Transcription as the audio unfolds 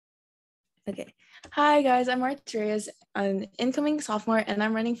Okay. Hi, guys. I'm Marts, Reyes, an incoming sophomore, and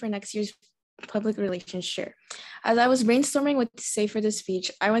I'm running for next year's public relations chair. As I was brainstorming what to say for this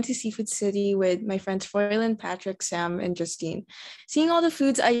speech, I went to Seafood City with my friends Froylan, Patrick, Sam, and Justine. Seeing all the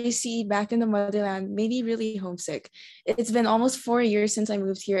foods I used to eat back in the motherland made me really homesick. It's been almost 4 years since I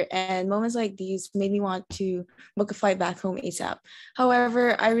moved here, and moments like these made me want to book a flight back home ASAP.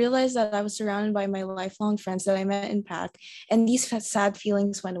 However, I realized that I was surrounded by my lifelong friends that I met in PAC, and these sad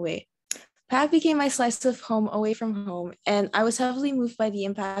feelings went away. PAC became my slice of home away from home, and I was heavily moved by the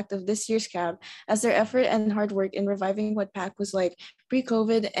impact of this year's CAB as their effort and hard work in reviving what PAC was like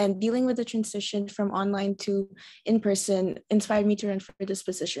pre-COVID and dealing with the transition from online to in-person inspired me to run for this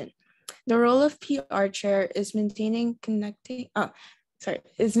position. The role of PR chair is maintaining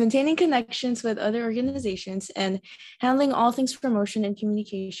connections with other organizations and handling all things promotion and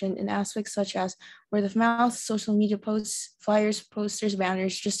communication in aspects such as word of mouth, social media posts, flyers, posters,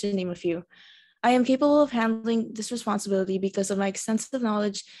 banners, just to name a few. I am capable of handling this responsibility because of my extensive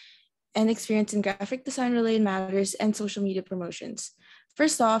knowledge and experience in graphic design related matters and social media promotions.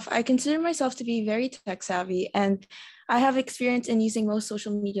 First off, I consider myself to be very tech savvy and I have experience in using most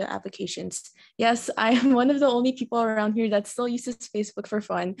social media applications. Yes, I am one of the only people around here that still uses Facebook for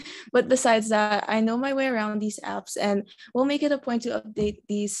fun. But besides that, I know my way around these apps and will make it a point to update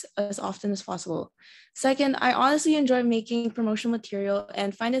these as often as possible. Second, I honestly enjoy making promotional material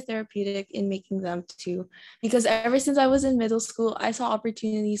and find it therapeutic in making them too, because ever since I was in middle school, I saw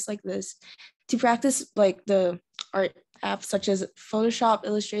opportunities like this to practice like the art apps such as Photoshop,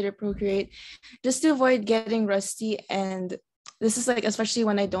 Illustrator, Procreate, just to avoid getting rusty. And this is like, especially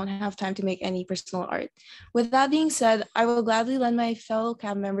when I don't have time to make any personal art. With that being said, I will gladly lend my fellow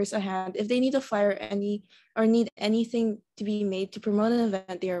CAB members a hand if they need a flyer or need anything to be made to promote an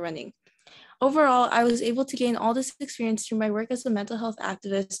event they are running. Overall, I was able to gain all this experience through my work as a mental health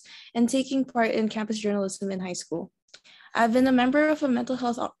activist and taking part in campus journalism in high school. I've been a member of a mental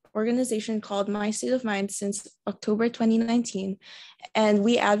health organization called My State of Mind since October 2019, and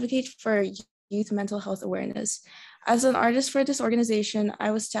we advocate for youth mental health awareness. As an artist for this organization,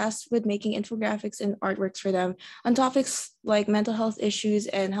 I was tasked with making infographics and artworks for them on topics like mental health issues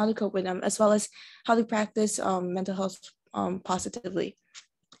and how to cope with them, as well as how to practice mental health positively.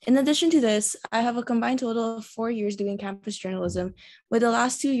 In addition to this, I have a combined total of 4 years doing campus journalism, with the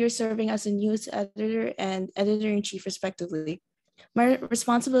last 2 years serving as a news editor and editor-in-chief, respectively. My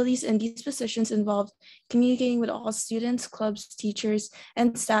responsibilities in these positions involved communicating with all students, clubs, teachers,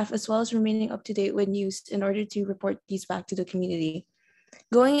 and staff, as well as remaining up to date with news in order to report these back to the community.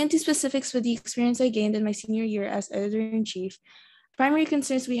 Going into specifics with the experience I gained in my senior year as editor-in-chief, primary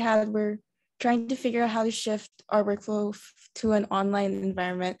concerns we had were trying to figure out how to shift our workflow to an online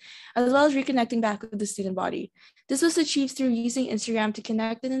environment, as well as reconnecting back with the student body. This was achieved through using Instagram to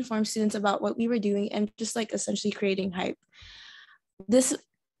connect and inform students about what we were doing and just like essentially creating hype. This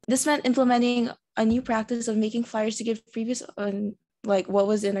this meant implementing a new practice of making flyers to give previews on like what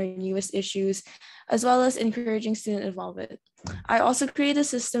was in our newest issues, as well as encouraging student involvement. I also created a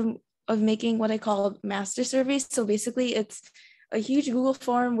system of making what I call master surveys. So basically it's a huge Google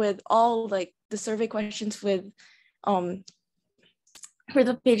form with all like the survey questions with um for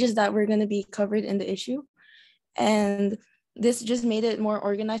the pages that were going to be covered in the issue. And this just made it more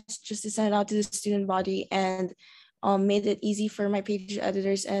organized just to send it out to the student body and made it easy for my page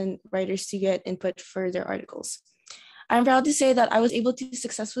editors and writers to get input for their articles. I'm proud to say that I was able to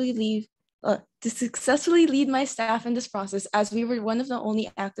successfully lead my staff in this process, as we were one of the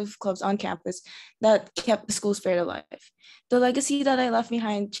only active clubs on campus that kept the school spirit alive. The legacy that I left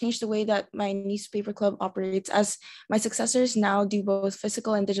behind changed the way that my newspaper club operates, as my successors now do both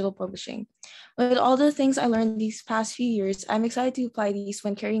physical and digital publishing. With all the things I learned these past few years, I'm excited to apply these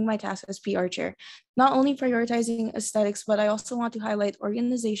when carrying my task as PR chair, not only prioritizing aesthetics, but I also want to highlight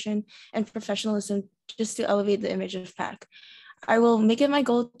organization and professionalism just to elevate the image of PAC. I will make it my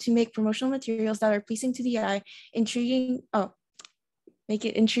goal to make promotional materials that are pleasing to the eye, make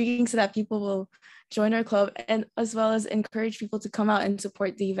it intriguing so that people will join our club, and as well as encourage people to come out and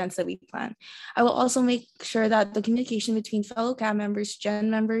support the events that we plan. I will also make sure that the communication between fellow CAB members, Gen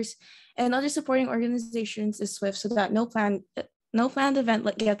members, and other supporting organizations is swift so that no planned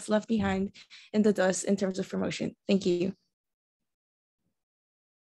event gets left behind in the dust in terms of promotion. Thank you.